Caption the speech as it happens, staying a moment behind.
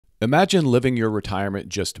Imagine living your retirement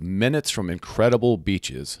just minutes from incredible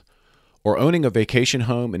beaches, or owning a vacation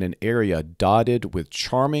home in an area dotted with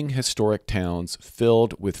charming historic towns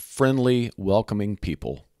filled with friendly, welcoming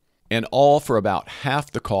people, and all for about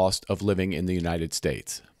half the cost of living in the United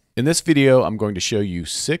States. In this video, I'm going to show you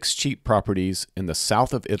 6 cheap properties in the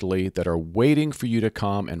south of Italy that are waiting for you to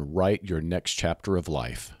come and write your next chapter of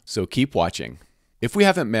life. So keep watching. If we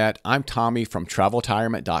haven't met, I'm Tommy from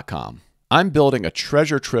TravelTirement.com. I'm building a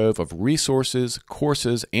treasure trove of resources,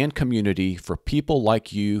 courses, and community for people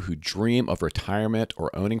like you who dream of retirement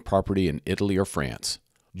or owning property in Italy or France.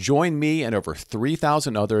 Join me and over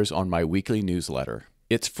 3,000 others on my weekly newsletter.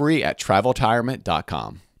 It's free at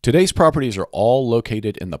TravelTirement.com. Today's properties are all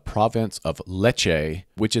located in the province of Lecce,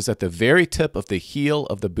 which is at the very tip of the heel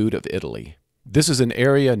of the boot of Italy. This is an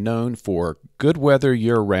area known for good weather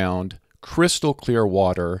year-round, crystal clear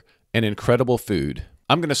water, and incredible food.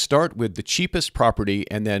 I'm going to start with the cheapest property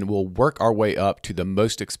and then we'll work our way up to the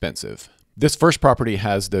most expensive. This first property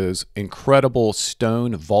has those incredible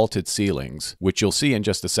stone vaulted ceilings, which you'll see in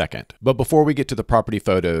just a second. But before we get to the property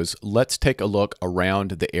photos, let's take a look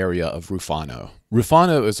around the area of Rufano.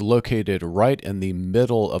 Rufano is located right in the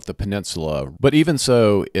middle of the peninsula, but even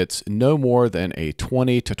so, it's no more than a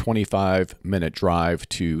 20 to 25 minute drive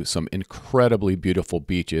to some incredibly beautiful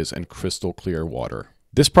beaches and crystal clear water.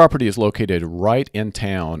 This property is located right in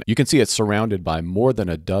town. You can see it's surrounded by more than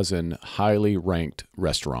a dozen highly ranked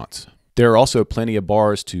restaurants. There are also plenty of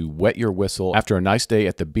bars to wet your whistle after a nice day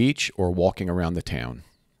at the beach or walking around the town.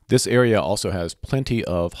 This area also has plenty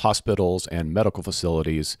of hospitals and medical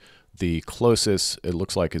facilities. The closest, it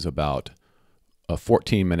looks like, is about a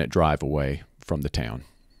 14-minute drive away from the town.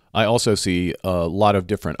 I also see a lot of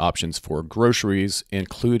different options for groceries,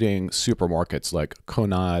 including supermarkets like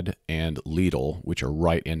Conad and Lidl, which are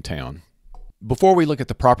right in town. Before we look at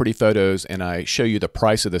the property photos and I show you the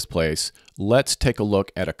price of this place, let's take a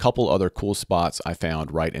look at a couple other cool spots I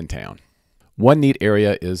found right in town. One neat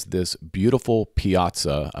area is this beautiful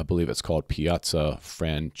piazza. I believe it's called Piazza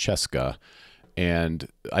Francesca. And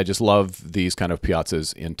I just love these kind of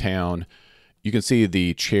piazzas in town. You can see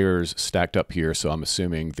the chairs stacked up here, so I'm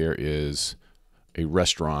assuming there is a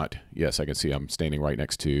restaurant. Yes, I can see I'm standing right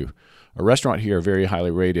next to a restaurant here, very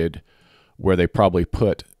highly rated, where they probably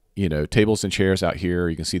put, tables and chairs out here.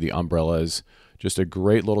 You can see the umbrellas. Just a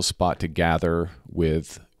great little spot to gather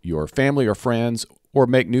with your family or friends, or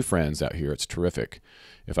make new friends out here. It's terrific.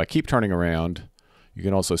 If I keep turning around, you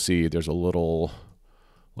can also see there's a little,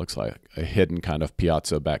 looks like a hidden kind of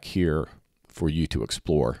piazza back here for you to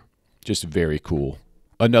explore. Just very cool.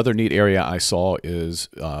 Another neat area I saw is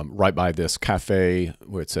right by this cafe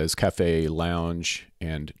where it says cafe, lounge,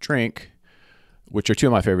 and drink, which are two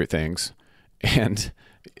of my favorite things. And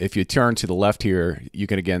if you turn to the left here, you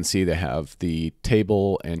can again see they have the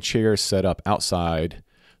table and chairs set up outside.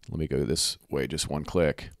 Let me go this way just one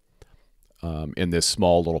click. In this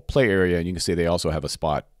small little play area, and you can see they also have a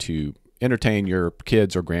spot to entertain your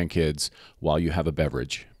kids or grandkids while you have a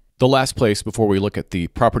beverage. The last place before we look at the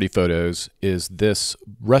property photos is this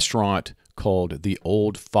restaurant called the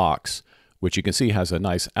Old Fox, which you can see has a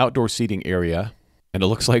nice outdoor seating area, and it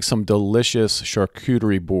looks like some delicious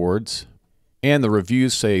charcuterie boards, and the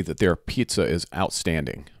reviews say that their pizza is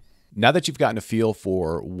outstanding. Now that you've gotten a feel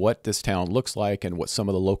for what this town looks like and what some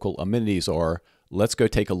of the local amenities are, let's go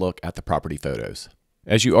take a look at the property photos.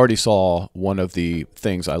 As you already saw, one of the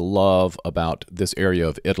things I love about this area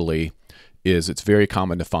of Italy is it's very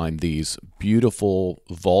common to find these beautiful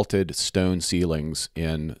vaulted stone ceilings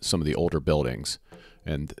in some of the older buildings.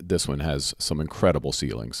 And this one has some incredible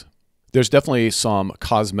ceilings. There's definitely some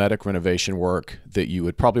cosmetic renovation work that you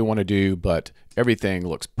would probably want to do, but everything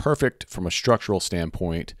looks perfect from a structural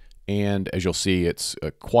standpoint. And as you'll see, it's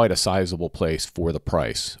quite a sizable place for the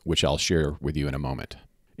price, which I'll share with you in a moment.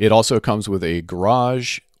 It also comes with a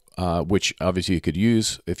garage, which obviously you could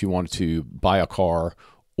use if you wanted to buy a car,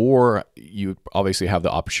 or you obviously have the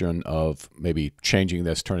option of maybe changing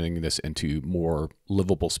this, turning this into more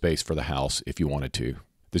livable space for the house if you wanted to.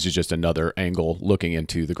 This is just another angle looking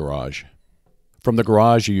into the garage. From the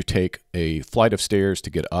garage, you take a flight of stairs to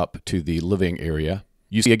get up to the living area.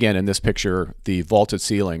 You see again in this picture, the vaulted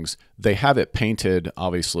ceilings. They have it painted,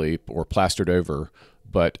 obviously, or plastered over,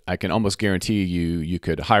 but I can almost guarantee you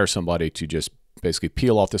could hire somebody to just basically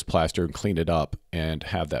peel off this plaster and clean it up and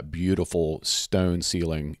have that beautiful stone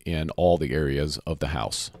ceiling in all the areas of the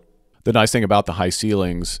house. The nice thing about the high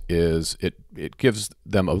ceilings is it gives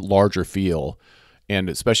them a larger feel, and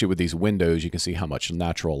especially with these windows, you can see how much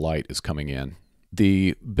natural light is coming in.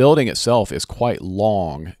 The building itself is quite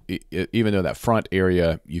long. Even though that front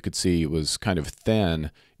area you could see was kind of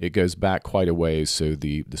thin, it goes back quite a ways, so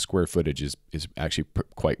the square footage is actually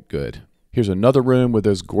quite good. Here's another room with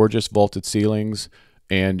those gorgeous vaulted ceilings,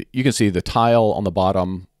 and you can see the tile on the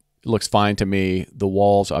bottom. It looks fine to me. The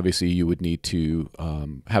walls, obviously, you would need to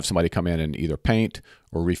have somebody come in and either paint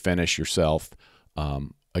or refinish yourself.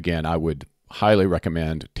 Again, I would highly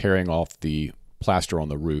recommend tearing off the plaster on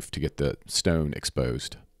the roof to get the stone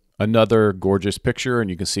exposed. Another gorgeous picture, and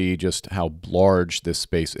you can see just how large this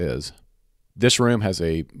space is. This room has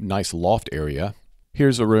a nice loft area.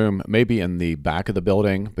 Here's a room maybe in the back of the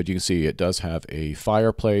building, but you can see it does have a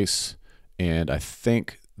fireplace, and I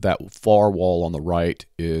think that far wall on the right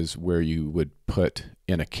is where you would put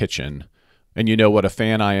in a kitchen. And you know what a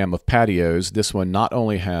fan I am of patios. This one not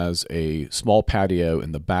only has a small patio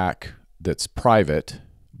in the back that's private,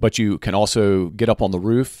 but you can also get up on the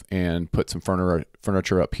roof and put some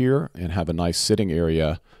furniture up here and have a nice sitting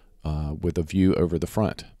area with a view over the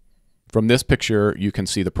front. From this picture, you can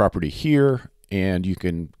see the property here, and you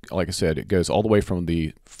can, like I said, it goes all the way from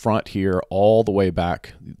the front here all the way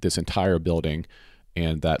back this entire building,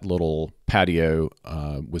 and that little patio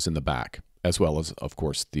was in the back, as well as, of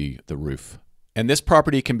course, the roof. And this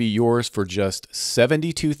property can be yours for just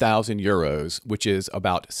 72,000 euros, which is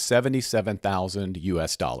about 77,000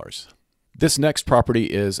 US dollars. This next property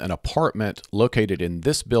is an apartment located in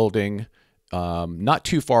this building, not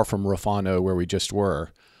too far from Rafano, where we just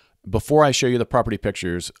were. Before I show you the property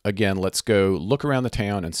pictures, again, let's go look around the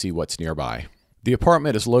town and see what's nearby. The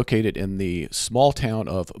apartment is located in the small town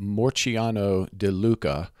of Morciano de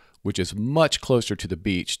Luca, which is much closer to the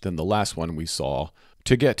beach than the last one we saw.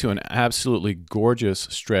 To get to an absolutely gorgeous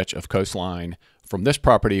stretch of coastline from this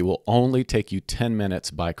property will only take you 10 minutes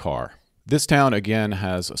by car. This town, again,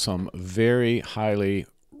 has some very highly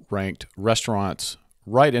ranked restaurants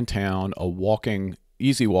right in town,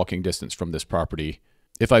 easy walking distance from this property.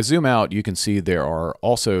 If I zoom out, you can see there are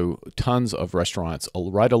also tons of restaurants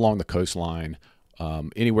right along the coastline,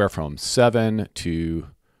 anywhere from 7 to,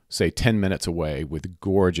 say, 10 minutes away with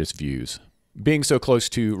gorgeous views. Being so close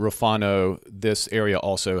to Rafano, this area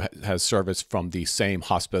also has service from the same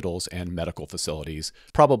hospitals and medical facilities,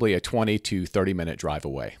 probably a 20 to 30 minute drive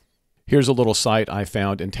away. Here's a little site I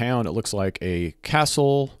found in town. It looks like a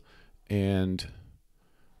castle, and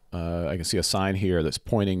I can see a sign here that's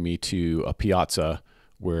pointing me to a piazza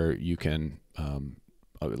where you can,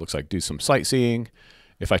 it looks like, do some sightseeing.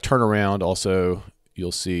 If I turn around also,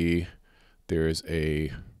 you'll see there's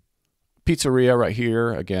a pizzeria right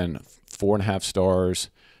here. Again, 4.5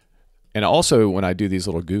 stars. And also, when I do these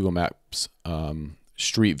little Google Maps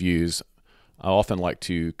street views, I often like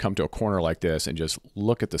to come to a corner like this and just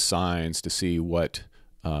look at the signs to see what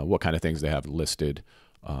kind of things they have listed.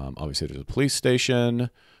 Obviously, there's a police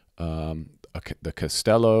station, the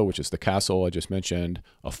Castello, which is the castle I just mentioned,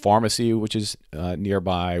 a pharmacy, which is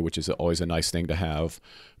nearby, which is always a nice thing to have,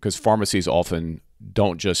 because pharmacies often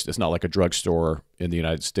don't just, it's not like a drugstore in the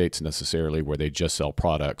United States necessarily where they just sell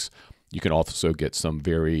products. You can also get some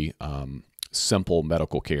very simple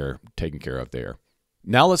medical care taken care of there.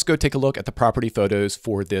 Now let's go take a look at the property photos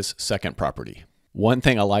for this second property. One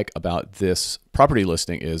thing I like about this property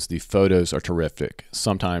listing is the photos are terrific.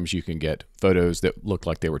 Sometimes you can get photos that look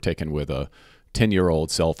like they were taken with a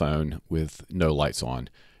 10-year-old cell phone with no lights on.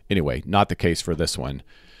 Anyway, not the case for this one.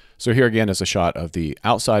 So here again is a shot of the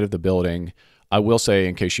outside of the building. I will say,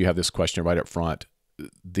 in case you have this question right up front,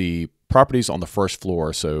 the property's on the first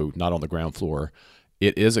floor, so not on the ground floor.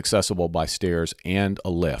 It is accessible by stairs and a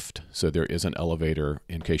lift, so there is an elevator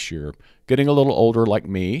in case you're getting a little older like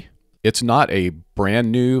me. It's not a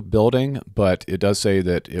brand new building, but it does say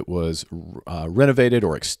that it was renovated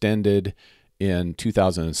or extended in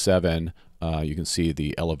 2007. You can see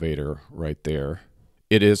the elevator right there.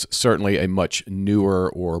 It is certainly a much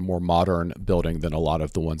newer or more modern building than a lot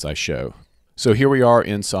of the ones I show. So here we are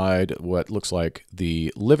inside what looks like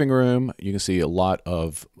the living room. You can see a lot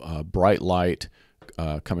of bright light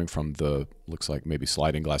coming from the, looks like maybe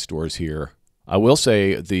sliding glass doors here. I will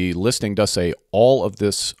say the listing does say all of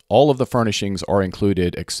the furnishings are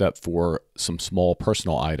included except for some small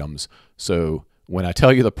personal items. So when I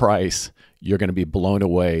tell you the price, you're going to be blown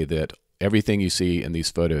away that everything you see in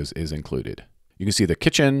these photos is included. You can see the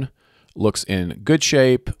kitchen looks in good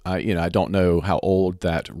shape. I don't know how old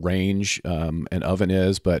that range and oven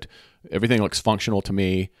is, but everything looks functional to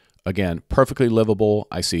me. Again, perfectly livable.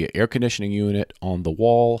 I see an air conditioning unit on the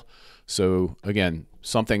wall. So again,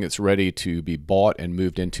 something that's ready to be bought and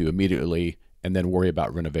moved into immediately and then worry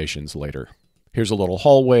about renovations later. Here's a little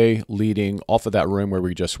hallway leading off of that room where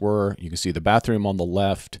we just were. You can see the bathroom on the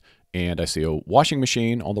left, and I see a washing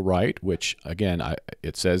machine on the right, which again,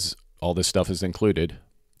 it says all this stuff is included.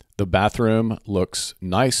 The bathroom looks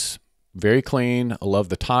nice, very clean. I love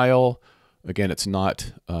the tile. Again, it's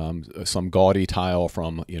not some gaudy tile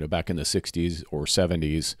from, back in the 60s or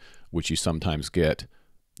 70s, which you sometimes get.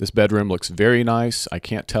 This bedroom looks very nice. I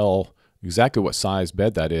can't tell exactly what size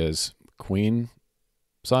bed that is. Queen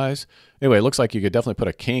size? Anyway, it looks like you could definitely put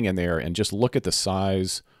a king in there, and just look at the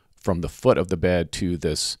size from the foot of the bed to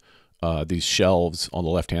this these shelves on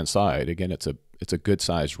the left-hand side. Again, it's a good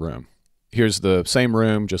sized room. Here's the same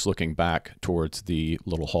room, just looking back towards the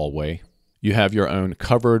little hallway. You have your own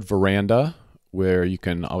covered veranda where you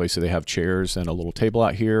can, obviously they have chairs and a little table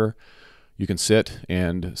out here. You can sit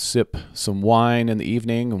and sip some wine in the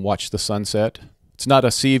evening and watch the sunset. It's not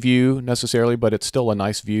a sea view necessarily, but it's still a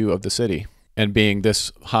nice view of the city. And being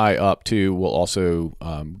this high up too will also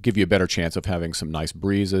give you a better chance of having some nice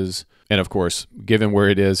breezes. And of course, given where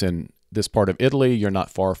it is in this part of Italy, you're not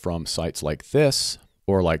far from sites like this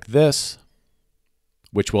or like this,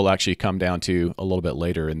 which we'll actually come down to a little bit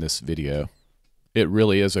later in this video. It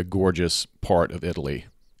really is a gorgeous part of Italy.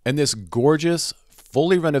 And this gorgeous,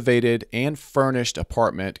 fully renovated and furnished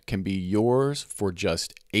apartment can be yours for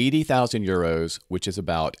just 80,000 euros, which is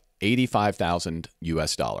about 85,000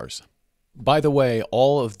 US dollars. By the way,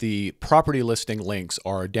 all of the property listing links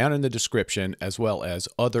are down in the description, as well as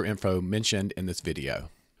other info mentioned in this video.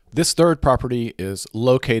 This third property is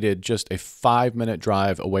located just a 5-minute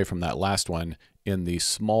drive away from that last one in the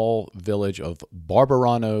small village of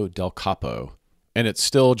Barberano del Capo. And it's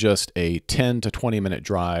still just a 10 to 20-minute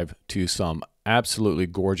drive to some absolutely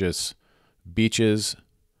gorgeous beaches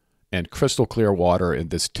and crystal clear water in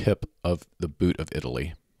this tip of the boot of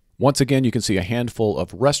Italy. Once again, you can see a handful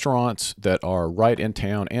of restaurants that are right in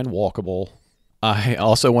town and walkable. I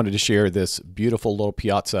also wanted to share this beautiful little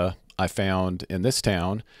piazza I found in this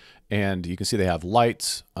town, and you can see they have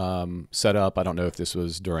lights set up. I don't know if this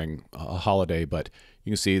was during a holiday, but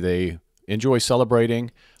you can see they enjoy celebrating.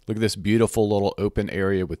 Look at this beautiful little open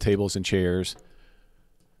area with tables and chairs.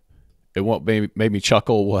 And what made me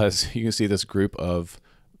chuckle was you can see this group of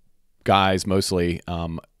guys mostly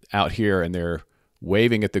out here, and they're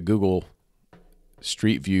waving at the Google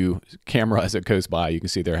Street View camera as it goes by. You can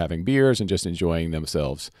see they're having beers and just enjoying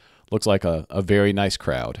themselves. Looks like a very nice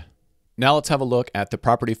crowd. Now let's have a look at the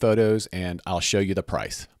property photos, and I'll show you the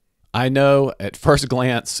price. I know at first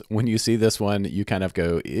glance, when you see this one, you kind of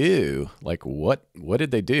go, ew, like what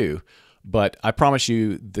did they do? But I promise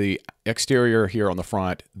you, the exterior here on the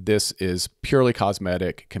front, this is purely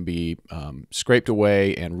cosmetic, can be scraped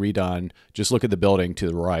away and redone. Just look at the building to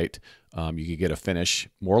the right. You could get a finish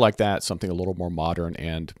more like that, something a little more modern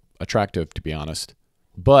and attractive, to be honest.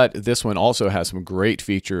 But this one also has some great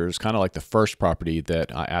features, kind of like the first property,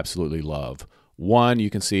 that I absolutely love. One you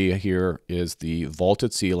can see here is the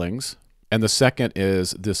vaulted ceilings, and the second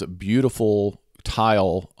is this beautiful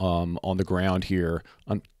tile on the ground here.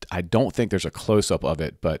 I don't think there's a close-up of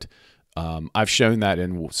it, but I've shown that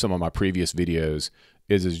in some of my previous videos.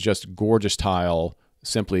 It is just gorgeous tile.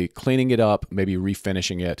 Simply cleaning it up, maybe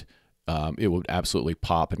refinishing it, it would absolutely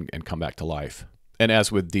pop and come back to life. And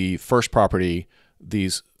as with the first property,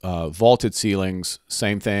 these vaulted ceilings,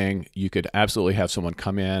 same thing. You could absolutely have someone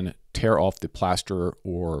come in, tear off the plaster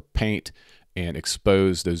or paint, and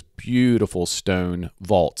expose those beautiful stone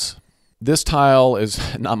vaults. This tile is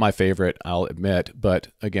not my favorite, I'll admit, but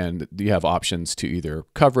again, you have options to either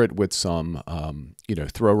cover it with some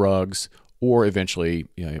throw rugs, or eventually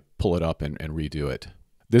pull it up and redo it.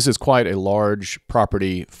 This is quite a large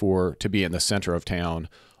property to be in the center of town.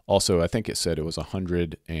 Also, I think it said it was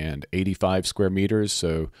 185 square meters,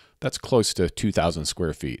 so that's close to 2,000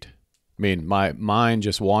 square feet. I mean, my mind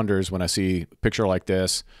just wanders when I see a picture like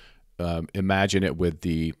this. Imagine it with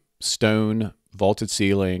the stone vaulted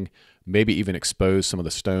ceiling, maybe even expose some of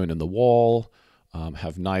the stone in the wall,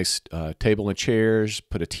 have nice table and chairs,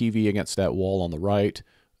 put a TV against that wall on the right.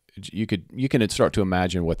 You can start to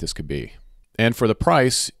imagine what this could be. And for the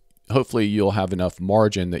price, hopefully you'll have enough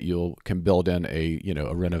margin that you can build in a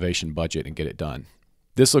renovation budget and get it done.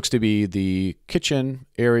 This looks to be the kitchen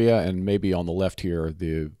area, and maybe on the left here,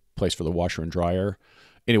 the place for the washer and dryer.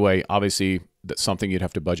 Anyway, obviously that's something you'd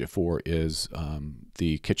have to budget for is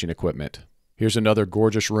the kitchen equipment. Here's another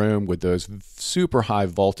gorgeous room with those super high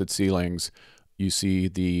vaulted ceilings. You see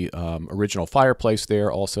the original fireplace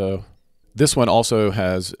there also. This one also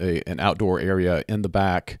has an outdoor area in the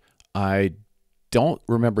back. I don't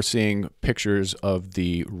remember seeing pictures of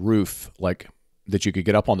the roof, like that you could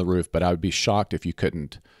get up on the roof, but I would be shocked if you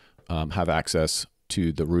couldn't have access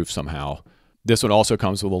to the roof somehow. This one also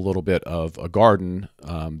comes with a little bit of a garden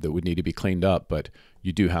that would need to be cleaned up, but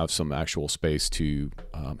you do have some actual space to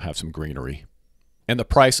have some greenery. And the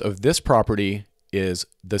price of this property is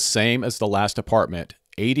the same as the last apartment,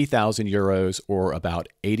 80,000 euros or about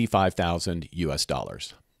 85,000 US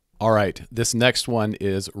dollars. All right, this next one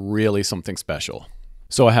is really something special.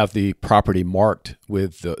 So I have the property marked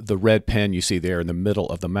with the red pen you see there in the middle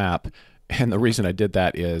of the map. And the reason I did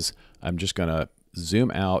that is I'm just going to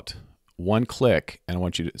zoom out one click, and I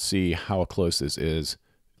want you to see how close this is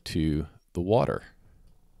to the water.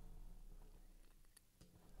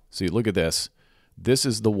 See, look at this. This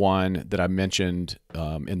is the one that I mentioned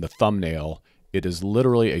in the thumbnail. It is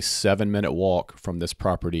literally a 7-minute walk from this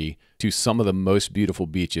property to some of the most beautiful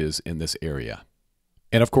beaches in this area.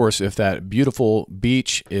 And of course, if that beautiful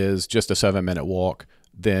beach is just a 7-minute walk,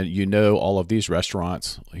 then you know all of these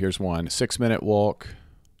restaurants. Here's one, 6-minute walk,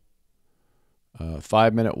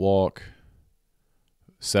 5-minute walk,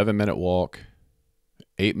 7-minute walk,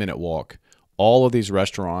 8-minute walk. All of these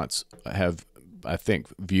restaurants have, I think,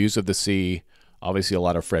 views of the sea, obviously a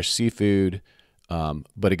lot of fresh seafood.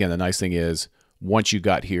 But again, the nice thing is, once you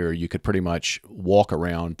got here, you could pretty much walk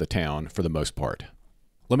around the town for the most part.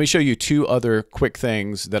 Let me show you 2 other quick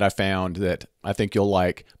things that I found that I think you'll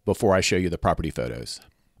like before I show you the property photos.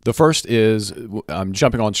 The first is I'm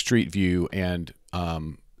jumping on Street View, and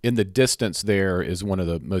in the distance there is one of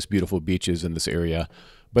the most beautiful beaches in this area.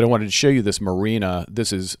 But I wanted to show you this marina.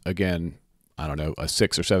 This is, again, I don't know, a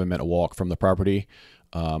 6 or 7-minute walk from the property.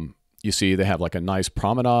 You see they have like a nice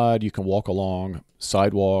promenade. You can walk along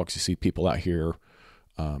sidewalks. You see people out here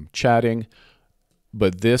chatting.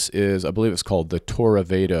 But this is, I believe it's called the Torre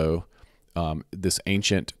Vedo, this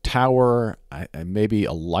ancient tower, maybe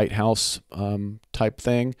a lighthouse type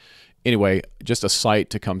thing. Anyway, just a site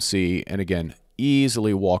to come see, and again,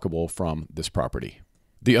 easily walkable from this property.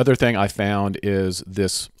 The other thing I found is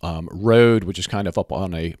this road, which is kind of up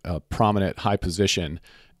on a prominent high position.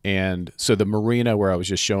 And so the marina where I was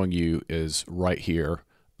just showing you is right here.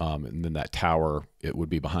 And then that tower, it would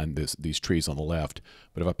be behind these trees on the left.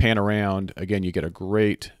 But if I pan around, again, you get a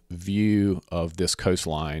great view of this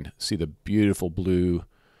coastline. See the beautiful blue,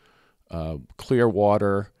 clear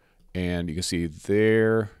water. And you can see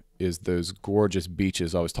there is those gorgeous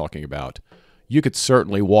beaches I was talking about. You could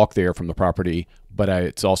certainly walk there from the property, but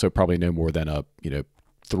it's also probably no more than a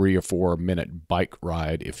 3 or 4 minute bike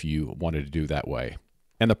ride if you wanted to do that way.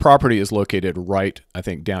 And the property is located right, I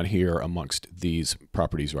think, down here amongst these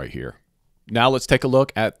properties right here. Now let's take a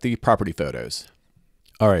look at the property photos.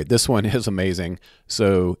 All right, this one is amazing.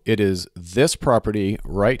 So it is this property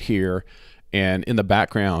right here, and in the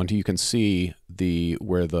background you can see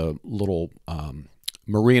where the little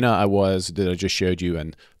marina that I just showed you,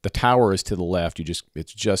 and the tower is to the left.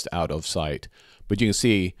 It's just out of sight, but you can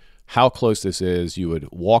see how close this is. You would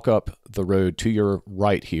walk up the road to your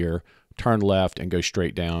right here, turn left, and go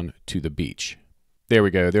straight down to the beach. There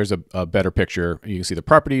we go. There's a better picture. You can see the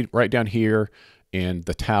property right down here and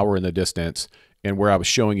the tower in the distance. And where I was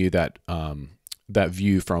showing you that that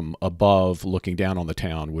view from above looking down on the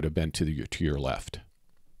town would have been to your left.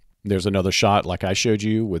 There's another shot like I showed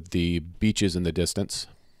you with the beaches in the distance.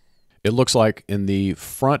 It looks like in the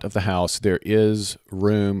front of the house there is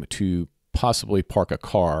room to possibly park a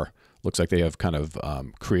car. Looks like they have kind of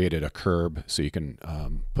created a curb so you can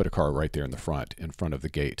put a car right there in front of the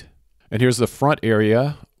gate. And here's the front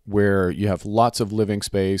area where you have lots of living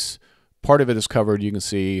space. Part of it is covered. You can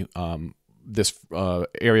see this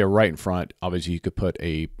area right in front. Obviously, you could put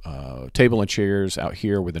a table and chairs out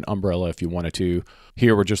here with an umbrella if you wanted to.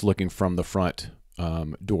 Here, we're just looking from the front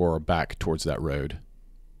door back towards that road.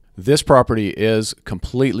 This property is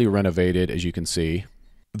completely renovated, as you can see.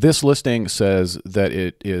 This listing says that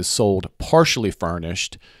it is sold partially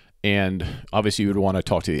furnished, and obviously you would want to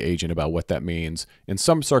talk to the agent about what that means. In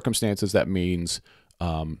some circumstances, that means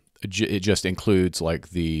it just includes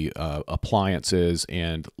like the appliances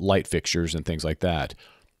and light fixtures and things like that.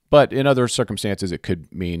 But in other circumstances, it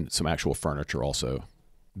could mean some actual furniture also.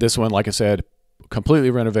 This one, like I said, completely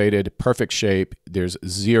renovated, perfect shape. There's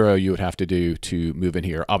zero you would have to do to move in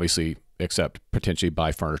here, obviously, except potentially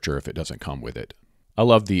buy furniture if it doesn't come with it. I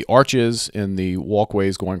love the arches in the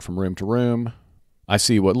walkways going from room to room. I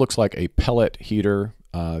see what looks like a pellet heater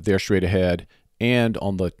there straight ahead. And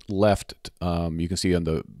on the left, you can see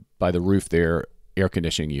by the roof there, air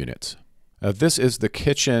conditioning units. This is the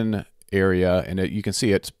kitchen area, and you can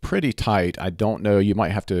see it's pretty tight. I don't know, you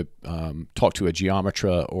might have to talk to a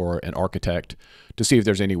geometra or an architect to see if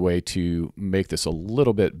there's any way to make this a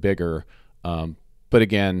little bit bigger. But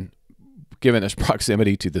again, given its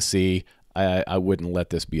proximity to the sea, I wouldn't let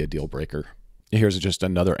this be a deal breaker. Here's just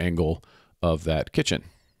another angle of that kitchen.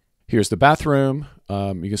 Here's the bathroom.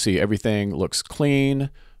 You can see everything looks clean,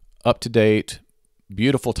 up to date,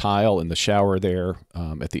 beautiful tile in the shower there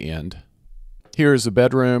at the end. Here's the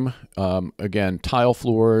bedroom. Again, tile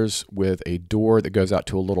floors with a door that goes out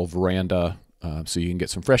to a little veranda, so you can get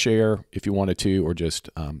some fresh air if you wanted to, or just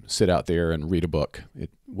sit out there and read a book.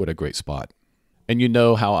 What a great spot. And you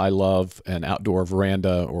know how I love an outdoor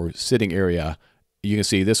veranda or sitting area. You can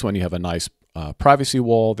see this one, you have a nice privacy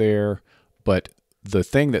wall there, but the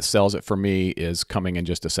thing that sells it for me is coming in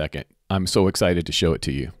just a second. I'm so excited to show it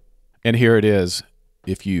to you. And here it is.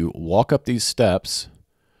 If you walk up these steps,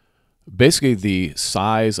 basically the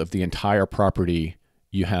size of the entire property,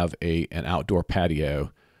 you have an outdoor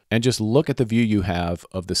patio, and just look at the view you have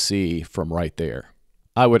of the sea from right there.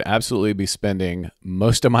 I would absolutely be spending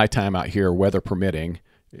most of my time out here, weather permitting.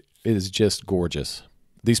 It is just gorgeous.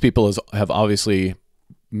 These people have obviously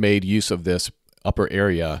made use of this upper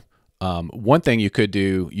area. One thing you could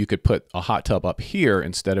do, you could put a hot tub up here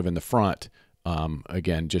instead of in the front.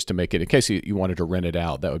 Again, just to make it, in case you wanted to rent it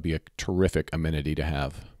out, that would be a terrific amenity to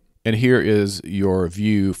have. And here is your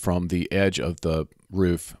view from the edge of the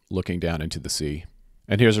roof looking down into the sea.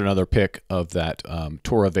 And here's another pic of that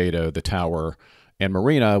Torre Vado, the tower, and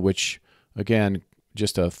marina, which, again,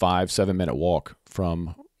 just a 5-7 minute walk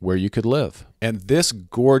from where you could live. And this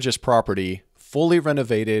gorgeous property, fully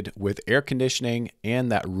renovated with air conditioning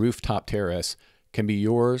and that rooftop terrace, can be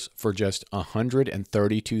yours for just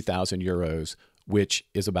 132,000 euros, which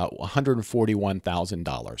is about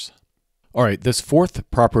 $141,000. All right, this fourth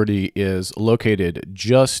property is located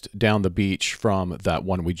just down the beach from that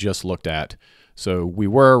one we just looked at. So we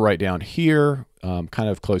were right down here, kind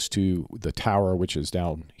of close to the tower, which is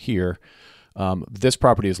down here. This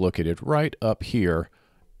property is located right up here.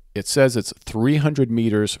 It says it's 300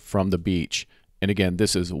 meters from the beach. And again,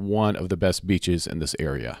 this is one of the best beaches in this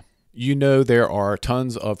area. You know, there are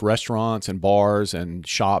tons of restaurants and bars and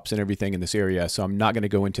shops and everything in this area, so I'm not going to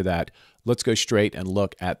go into that. Let's go straight and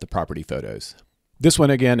look at the property photos. This one,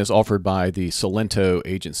 again, is offered by the Salento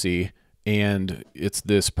agency, and it's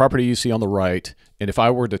this property you see on the right. And if I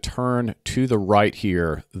were to turn to the right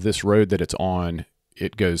here, this road that it's on,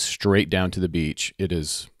 it goes straight down to the beach. It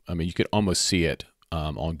is, I mean, you could almost see it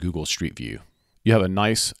on Google Street View. You have a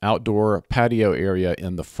nice outdoor patio area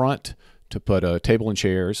in the front to put a table and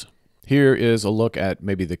chairs. Here is a look at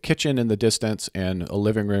maybe the kitchen in the distance and a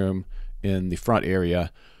living room in the front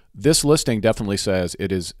area. This listing definitely says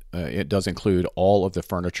it does include all of the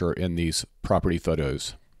furniture in these property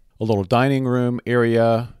photos. A little dining room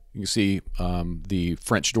area. You can see the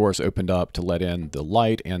French doors opened up to let in the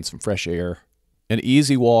light and some fresh air. An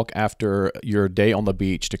easy walk after your day on the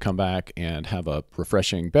beach to come back and have a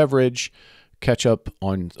refreshing beverage, catch up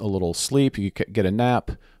on a little sleep, you get a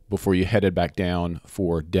nap before you headed back down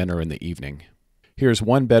for dinner in the evening. Here's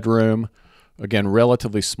one bedroom. Again,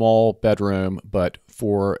 relatively small bedroom, but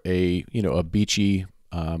for a beachy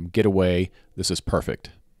getaway, this is perfect.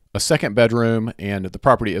 A second bedroom, and the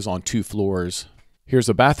property is on 2 floors. Here's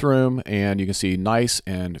a bathroom, and you can see nice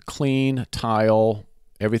and clean tile.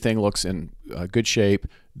 Everything looks in good shape.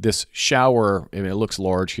 This shower, I mean, it looks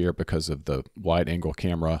large here because of the wide angle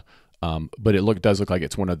camera, but it does look like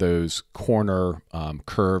it's one of those corner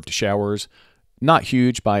curved showers. Not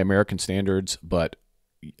huge by American standards, but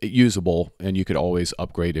usable, and you could always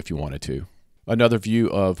upgrade if you wanted to. Another view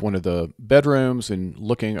of one of the bedrooms and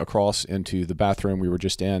looking across into the bathroom we were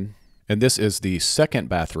just in. And this is the second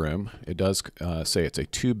bathroom. It does say it's a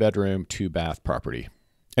 2-bedroom, 2-bath property.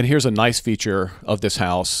 And here's a nice feature of this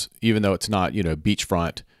house. Even though it's not,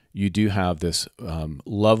 beachfront, you do have this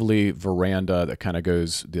lovely veranda that kind of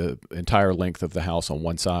goes the entire length of the house on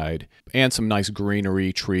one side, and some nice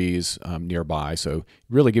greenery, trees nearby. So it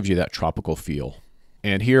really gives you that tropical feel.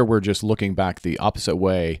 And here we're just looking back the opposite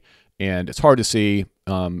way, and it's hard to see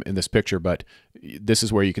in this picture, but this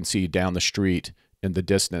is where you can see down the street in the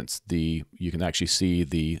distance, you can actually see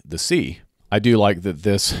the sea. I do like that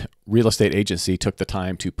this real estate agency took the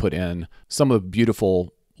time to put in some of the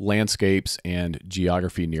beautiful landscapes and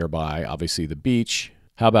geography nearby. Obviously the beach.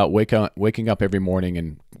 How about waking up every morning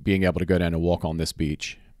and being able to go down and walk on this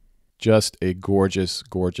beach? Just a gorgeous,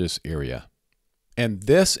 gorgeous area. And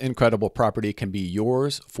this incredible property can be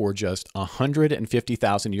yours for just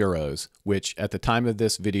 150,000 euros, which at the time of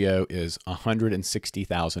this video is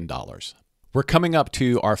 $160,000. We're coming up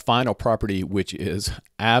to our final property, which is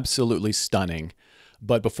absolutely stunning.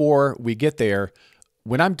 But before we get there,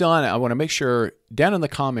 when I'm done, I want to make sure down in the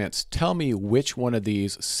comments, tell me which one of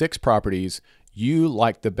these 6 properties you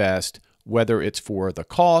like the best, whether it's for the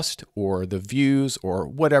cost or the views or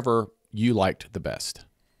whatever you liked the best.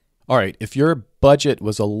 All right, if your budget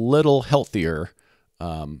was a little healthier,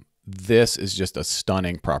 this is just a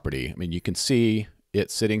stunning property. I mean, you can see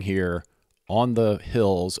it sitting here on the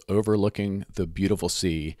hills overlooking the beautiful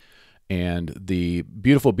sea. and the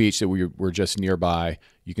beautiful beach that we were just nearby,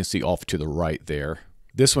 you can see off to the right there.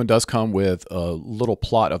 This one does come with a little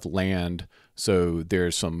plot of land, so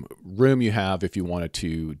there's some room you have if you wanted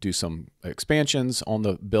to do some expansions on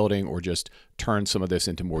the building or just turn some of this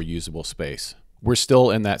into more usable space. We're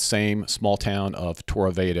still in that same small town of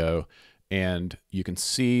Torrevedo, and you can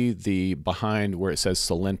see the behind where it says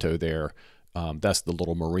Salento there. That's the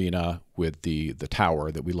little marina with the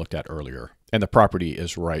tower that we looked at earlier. And the property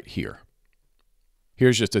is right here.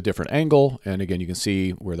 Here's just a different angle. And again, you can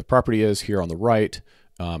see where the property is here on the right.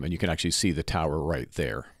 And you can actually see the tower right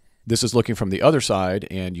there. This is looking from the other side,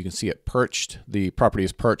 and you can see it perched. The property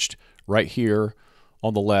is perched right here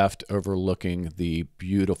on the left, overlooking the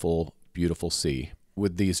beautiful, beautiful sea.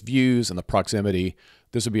 With these views and the proximity,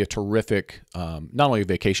 this would be a terrific, not only a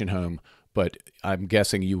vacation home, but I'm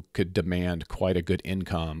guessing you could demand quite a good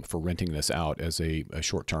income for renting this out as a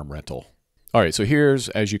short-term rental. All right, so here's,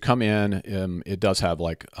 as you come in, it does have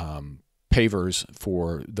like pavers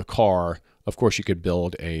for the car. Of course, you could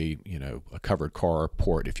build a covered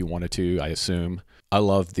carport if you wanted to, I assume. I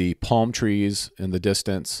love the palm trees in the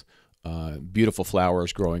distance, beautiful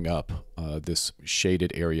flowers growing up, this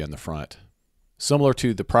shaded area in the front. Similar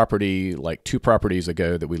to the property, like 2 properties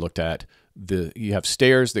ago that we looked at, you have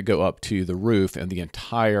stairs that go up to the roof, and the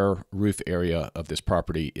entire roof area of this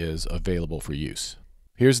property is available for use.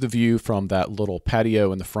 Here's the view from that little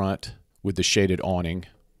patio in the front with the shaded awning.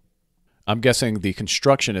 I'm guessing the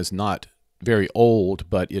construction is not very old,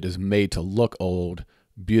 but it is made to look old.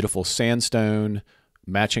 Beautiful sandstone,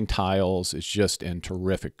 matching tiles. It's just in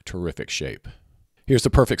terrific, terrific shape. Here's the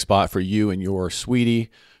perfect spot for you and your sweetie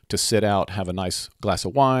to sit out, have a nice glass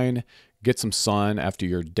of wine, get some sun after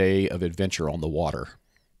your day of adventure on the water.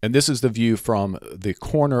 And this is the view from the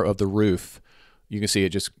corner of the roof. You can see it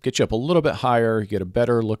just gets you up a little bit higher, you get a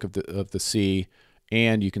better look of the sea,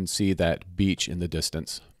 and you can see that beach in the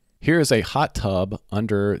distance. Here is a hot tub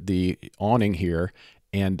under the awning here,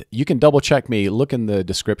 and you can double check me, look in the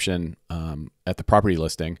description at the property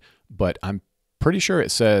listing, but I'm pretty sure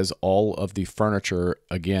it says all of the furniture,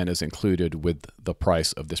 again, is included with the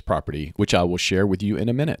price of this property, which I will share with you in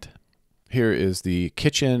a minute. Here is the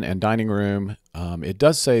kitchen and dining room. It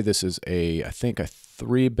does say this is I think a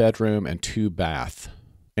 3-bedroom and 2-bath.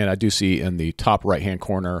 And I do see in the top right-hand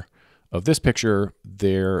corner of this picture,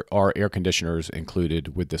 there are air conditioners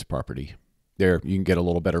included with this property. There, you can get a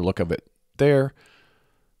little better look of it there.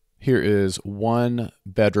 Here is 1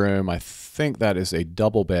 bedroom. I think that is a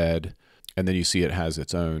double bed. And then you see it has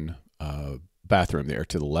its own bathroom there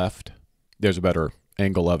to the left. There's a better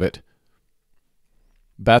angle of it.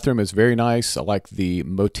 Bathroom is very nice. I like the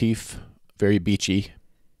motif, very beachy.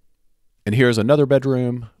 And here's another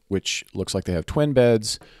bedroom, which looks like they have twin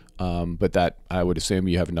beds, but that I would assume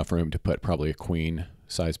you have enough room to put probably a queen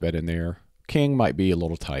size bed in there. King might be a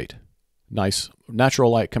little tight. Nice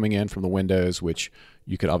natural light coming in from the windows, which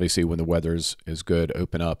you could obviously, when the weather is good,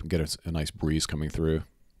 open up and get a nice breeze coming through.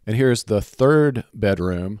 And here's the 3rd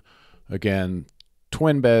bedroom. Again,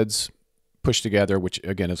 twin beds pushed together, which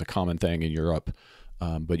again is a common thing in Europe.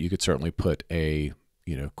 But you could certainly put a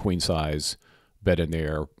queen size bed in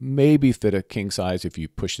there, maybe fit a king size if you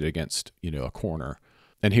pushed it against a corner.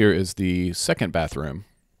 And here is the 2nd bathroom.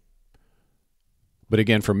 But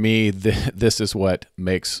again, for me, this is what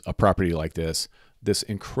makes a property like this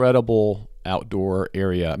incredible outdoor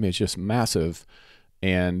area. I mean, it's just massive.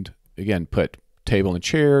 And again, put table and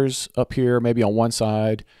chairs up here, maybe on one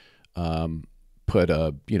side, put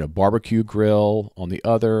a barbecue grill on the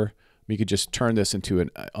other. You could just turn this into an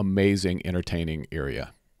amazing, entertaining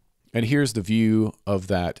area. And here's the view of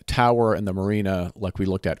that tower and the marina like we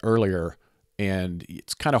looked at earlier. And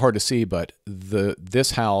it's kind of hard to see, but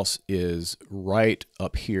this house is right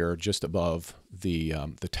up here just above the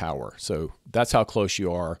tower. So that's how close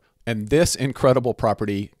you are. And this incredible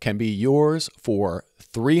property can be yours for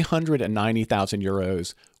 390,000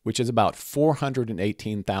 euros, which is about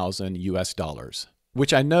 418,000 US dollars.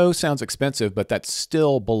 Which I know sounds expensive, but that's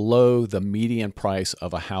still below the median price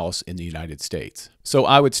of a house in the United States. So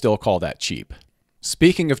I would still call that cheap.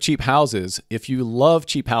 Speaking of cheap houses, if you love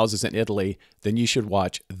cheap houses in Italy, then you should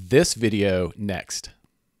watch this video next.